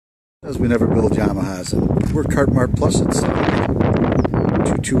Because we never build Yamahas, and we're Cart Mart Plus at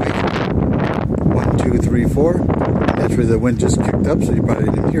 228-1234. Naturally, the wind just kicked up, so you probably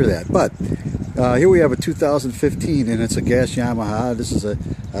didn't hear that. But here we have a 2015, and it's a gas Yamaha. This is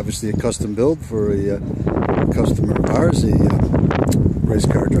obviously a custom build for a customer of ours, a race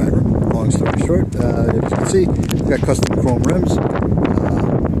car driver. Long story short, as you can see, we've got custom chrome rims.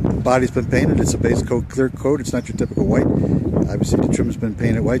 Body's been painted. It's a base coat, clear coat. It's not your typical white. Obviously, the trim's been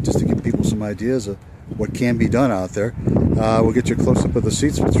painted white just to give people some ideas of what can be done out there. We'll get you a close-up of the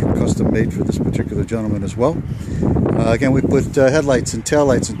seats, which are custom made for this particular gentleman as well. Again, we put headlights and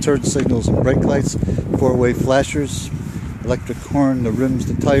taillights and turn signals and brake lights, four-way flashers, electric horn, the rims,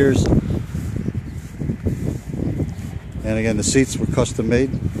 the tires. And again, the seats were custom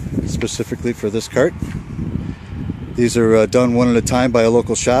made specifically for this cart. These are done one at a time by a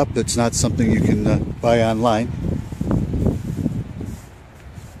local shop. It's not something you can buy online.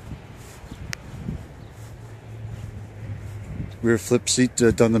 Rear flip seat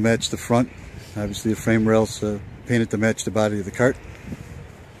done to match the front. Obviously the frame rails painted to match the body of the cart.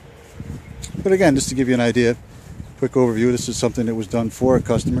 But again, just to give you an idea, quick overview, this is something that was done for a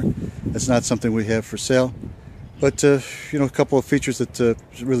customer. It's not something we have for sale. But you know, a couple of features that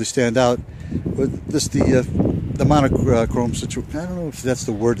really stand out. But this, the monochrome situation, I don't know if that's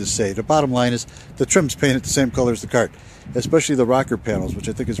the word to say. The bottom line is the trim's painted the same color as the cart, especially the rocker panels, which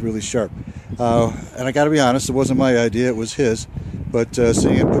I think is really sharp. And I got to be honest, it wasn't my idea, it was his. But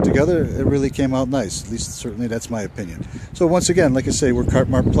seeing it put together, it really came out nice. At least, certainly, that's my opinion. So once again, like I say, we're Cart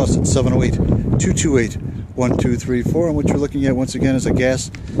Mart Plus at 708-228-1234. And what you're looking at, once again, is a gas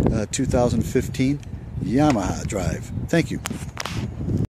 2015 Yamaha drive. Thank you.